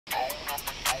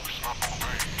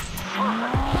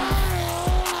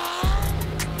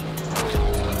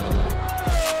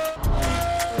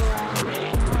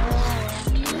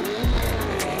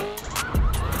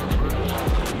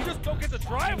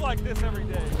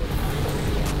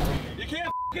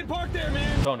Get parked there,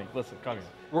 man. Tony, listen, come here.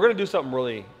 We're gonna do something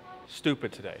really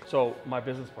stupid today. So my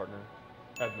business partner,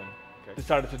 Edmund,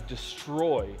 decided to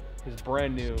destroy his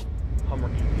brand new Hummer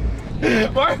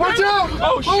EV. Watch out!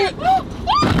 Oh shit!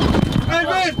 Hey,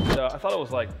 man! I thought it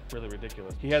was like really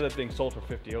ridiculous. He had that thing sold for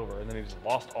 50 over and then he just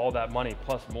lost all that money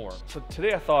plus more. So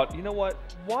today I thought, you know what?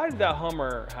 Why did that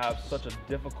Hummer have such a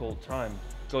difficult time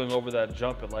going over that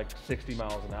jump at like 60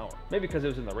 miles an hour? Maybe because it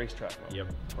was in the racetrack mode. Yep.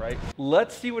 Right?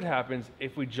 Let's see what happens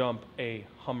if we jump a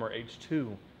Hummer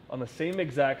H2 on the same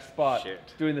exact spot,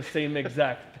 doing the same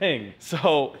exact thing.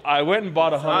 So I went and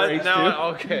bought a Hummer H2. Now,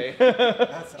 okay.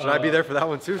 Should I be there for that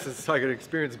one too, so I can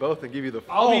experience both and give you the?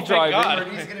 I'll be driving.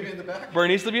 Bernie's gonna be in the back.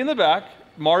 Bernie's will be in the back.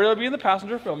 Mario will be in the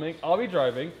passenger filming. I'll be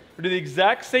driving. We'll do the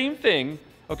exact same thing.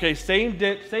 Okay, same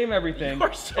dip, same everything.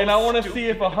 And I want to see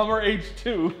if a Hummer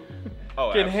H2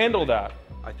 can handle that.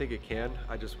 I think it can.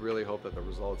 I just really hope that the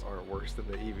results aren't worse than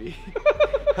the EV.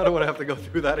 I don't want to have to go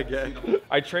through that again.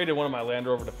 I traded one of my Land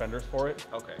Rover Defenders for it.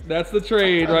 Okay. That's the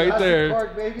trade right there.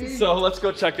 Park, baby. So let's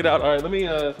go check it out. All right, let me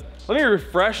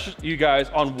refresh you guys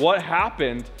on what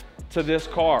happened to this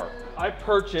car. I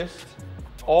purchased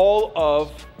all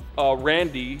of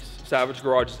Randy's Savage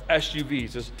Garage's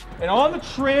SUVs. And on the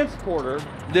transporter,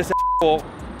 this asshole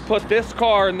put this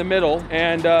car in the middle,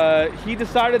 and he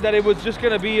decided that it was just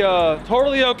gonna be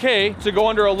totally okay to go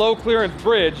under a low clearance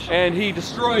bridge, and he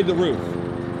destroyed the roof,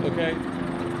 okay?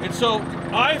 And so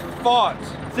I fought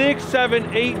 6,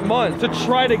 7, 8 months to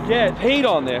try to get paid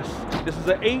on this. This is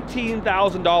an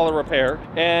 $18,000 repair,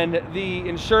 and the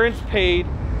insurance paid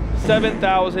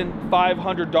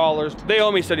 $7,500. They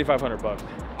owe me $7,500 bucks.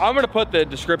 I'm gonna put the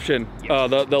description,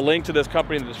 the link to this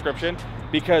company in the description,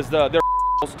 because they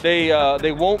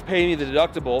won't pay me the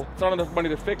deductible. It's not enough money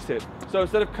to fix it. So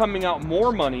instead of coming out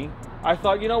more money, I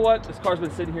thought, you know what? This car's been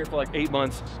sitting here for like 8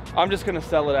 months. I'm just gonna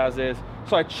sell it as is.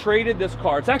 So I traded this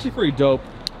car. It's actually pretty dope.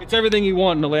 It's everything you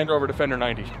want in a Land Rover Defender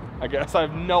 90. I guess I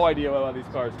have no idea about these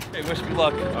cars. Hey, wish me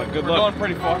luck. Good luck. We're going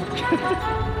pretty far.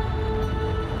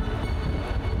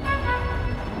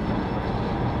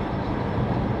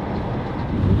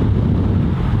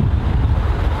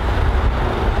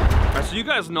 So you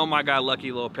guys know my guy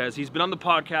Lucky Lopez. He's been on the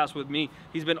podcast with me.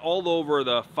 He's been all over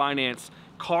the finance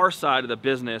car side of the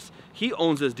business. He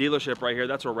owns this dealership right here.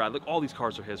 That's where we're at. Look, all these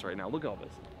cars are his right now. Look at all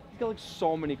this. He's got like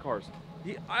so many cars.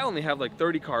 I only have like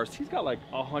 30 cars. He's got like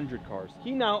 100 cars.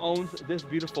 He now owns this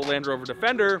beautiful Land Rover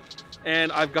Defender,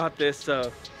 and I've got this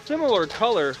similar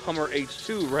color Hummer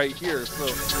H2 right here. So.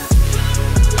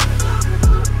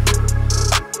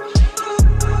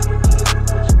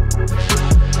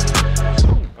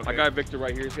 My guy Victor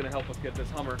right here is gonna help us get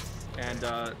this Hummer, and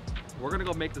we're gonna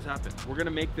go make this happen. We're gonna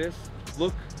make this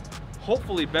look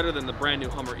hopefully better than the brand new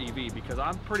Hummer EV, because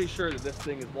I'm pretty sure that this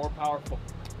thing is more powerful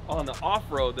on the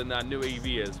off-road than that new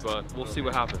EV is, but we'll see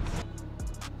what happens.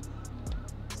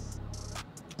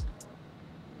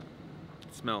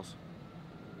 It smells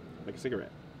like a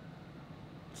cigarette.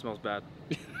 It smells bad.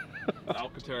 The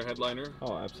Alcantara headliner.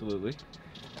 Oh, absolutely.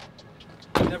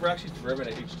 I've never actually driven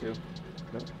an H2.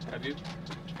 No. Have you?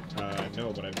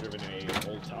 No, but I've driven a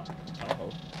old Tahoe.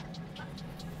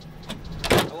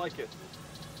 I like it.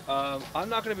 I'm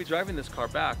not going to be driving this car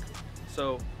back,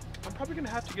 so I'm probably going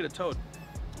to have to get it towed.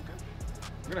 Okay.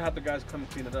 I'm going to have the guys come and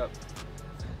clean it up.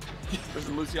 This is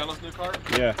Luciano's new car?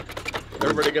 Yeah.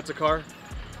 Everybody gets a car?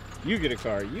 You get a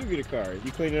car, you get a car.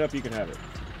 You clean it up, you can have it.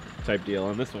 Type deal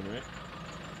on this one, right?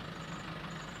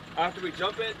 After we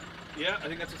jump it, yeah, I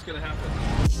think that's what's going to happen.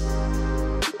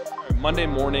 Monday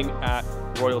morning at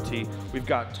Royalty, we've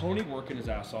got Tony working his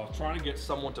ass off, trying to get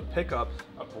someone to pick up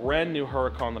a brand new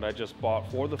Huracan that I just bought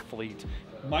for the fleet.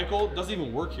 Michael doesn't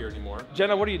even work here anymore.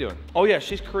 Jenna, what are you doing? Oh yeah,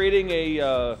 she's creating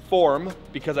a form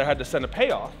because I had to send a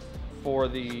payoff for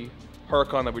the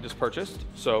Huracan that we just purchased.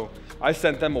 So I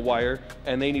sent them a wire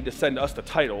and they need to send us the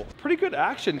title. Pretty good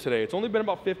action today. It's only been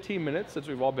about 15 minutes since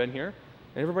we've all been here.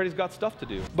 And everybody's got stuff to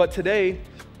do. But today,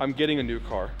 I'm getting a new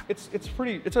car. It's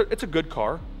a good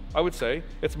car, I would say.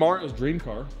 It's Mario's dream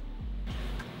car.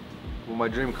 Well, my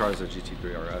dream car is a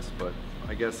GT3 RS, but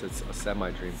I guess it's a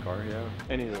semi-dream car, yeah.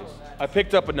 Anyways, I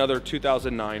picked up another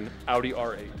 2009 Audi R8.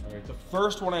 All right, the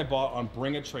first one I bought on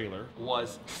Bring a Trailer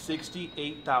was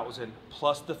 $68,000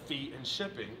 plus the fee and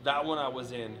shipping. That one I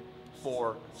was in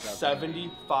for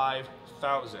 $75,000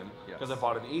 because I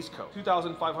bought it in the East Coast.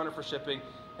 $2,500 for shipping,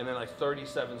 and then like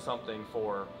 37 something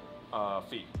for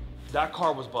fee. That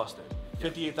car was busted.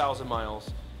 58,000 miles.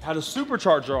 Had a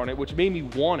supercharger on it, which made me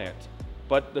want it,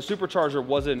 but the supercharger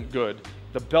wasn't good.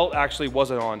 The belt actually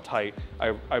wasn't on tight.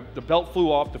 The belt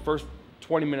flew off the first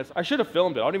 20 minutes. I should have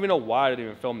filmed it. I don't even know why I didn't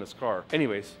even film this car.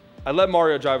 Anyways, I let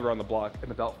Mario drive around the block,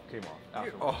 and the belt came off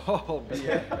afterwards. Oh,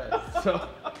 yeah. So,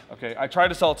 okay, I tried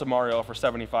to sell it to Mario for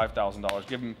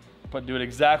 $75,000. Do it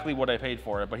exactly what I paid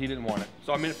for it, but he didn't want it.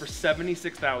 So I'm in it for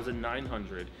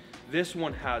 $76,900. This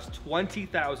one has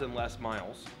 20,000 less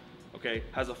miles, okay?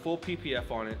 Has a full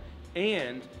PPF on it,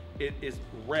 and it is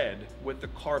red with the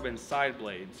carbon side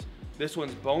blades. This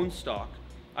one's bone stock.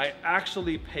 I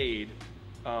actually paid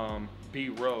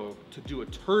B-Rogue to do a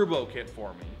turbo kit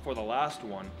for me for the last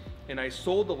one, and I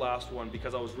sold the last one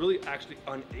because I was really actually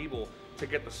unable to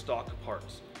get the stock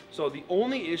parts. So the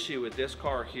only issue with this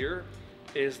car here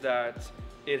is that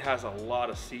it has a lot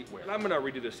of seat wear. I'm gonna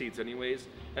redo the seats anyways,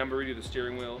 and I'm gonna redo the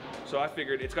steering wheel. So I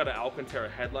figured it's got an Alcantara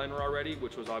headliner already,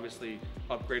 which was obviously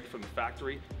upgraded from the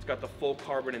factory. It's got the full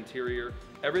carbon interior.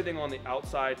 Everything on the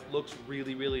outside looks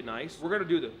really, really nice. We're gonna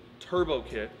do the turbo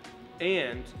kit,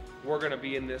 and we're gonna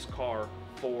be in this car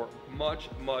for much,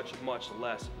 much, much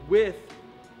less with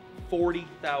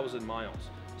 40,000 miles.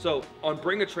 So on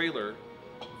Bring a Trailer,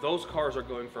 those cars are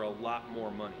going for a lot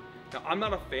more money. Now, I'm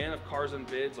not a fan of cars and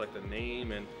bids, like the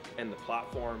name and the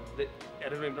platform. They're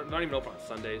not even open on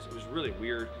Sundays. It was really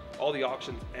weird. All the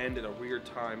auctions end at a weird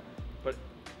time, but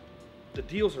the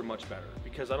deals are much better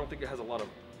because I don't think it has a lot of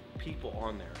people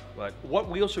on there. But what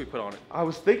wheel should we put on it? I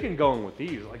was thinking going with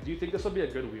these. Like, do you think this will be a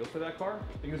good wheel for that car?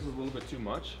 I think this is a little bit too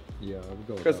much. Yeah, I would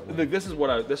go with because that one.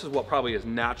 this is what probably is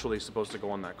naturally supposed to go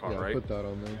on that car, Yeah, right? put that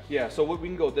on there. Yeah, so we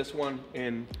can go with this one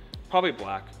in probably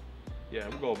black. Yeah,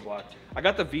 we'll go with black. I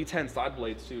got the V10 side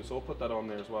blades too, so we'll put that on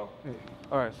there as well.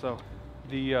 All right, so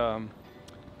the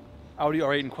Audi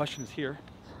R8 in question is here.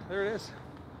 There it is.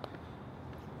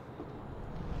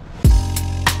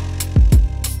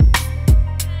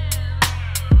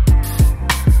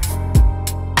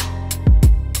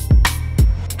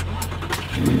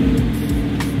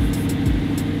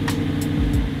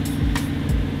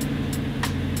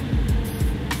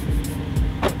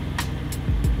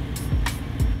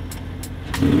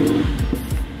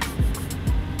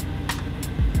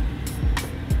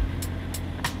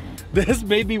 This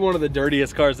may be one of the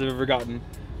dirtiest cars I've ever gotten,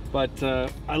 but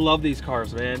I love these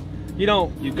cars, man. You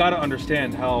know, you've got to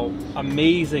understand how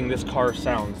amazing this car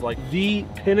sounds. Like, the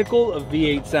pinnacle of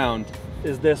V8 sound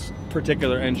is this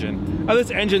particular engine. Now,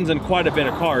 this engine's in quite a bit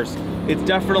of cars. It's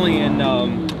definitely in the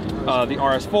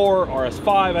RS4,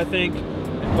 RS5, I think,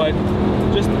 but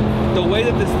just the way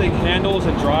that this thing handles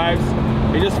and drives,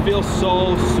 it just feels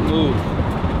so smooth.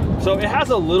 So it has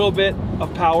a little bit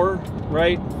of power,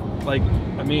 right? Like,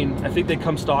 I mean, I think they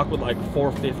come stock with like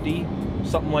 450,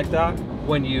 something like that.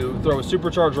 When you throw a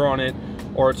supercharger on it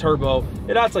or a turbo,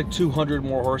 it adds like 200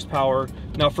 more horsepower.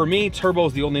 Now for me, turbo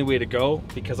is the only way to go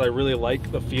because I really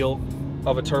like the feel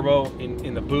of a turbo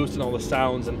in the boost and all the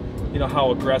sounds and, you know,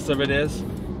 how aggressive it is.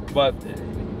 But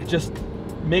it just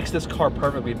makes this car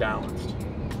perfectly balanced.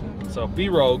 So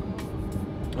B-Rogue,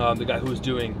 the guy who's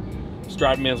doing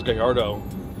Stradman's Gallardo,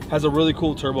 has a really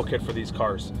cool turbo kit for these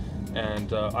cars.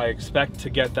 And I expect to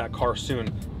get that car soon.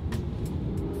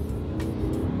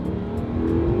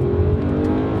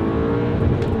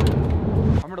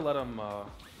 I'm gonna let him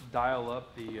dial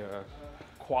up the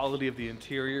quality of the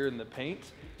interior and the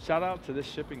paint. Shout out to this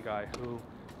shipping guy who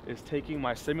is taking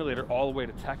my simulator all the way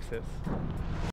to Texas.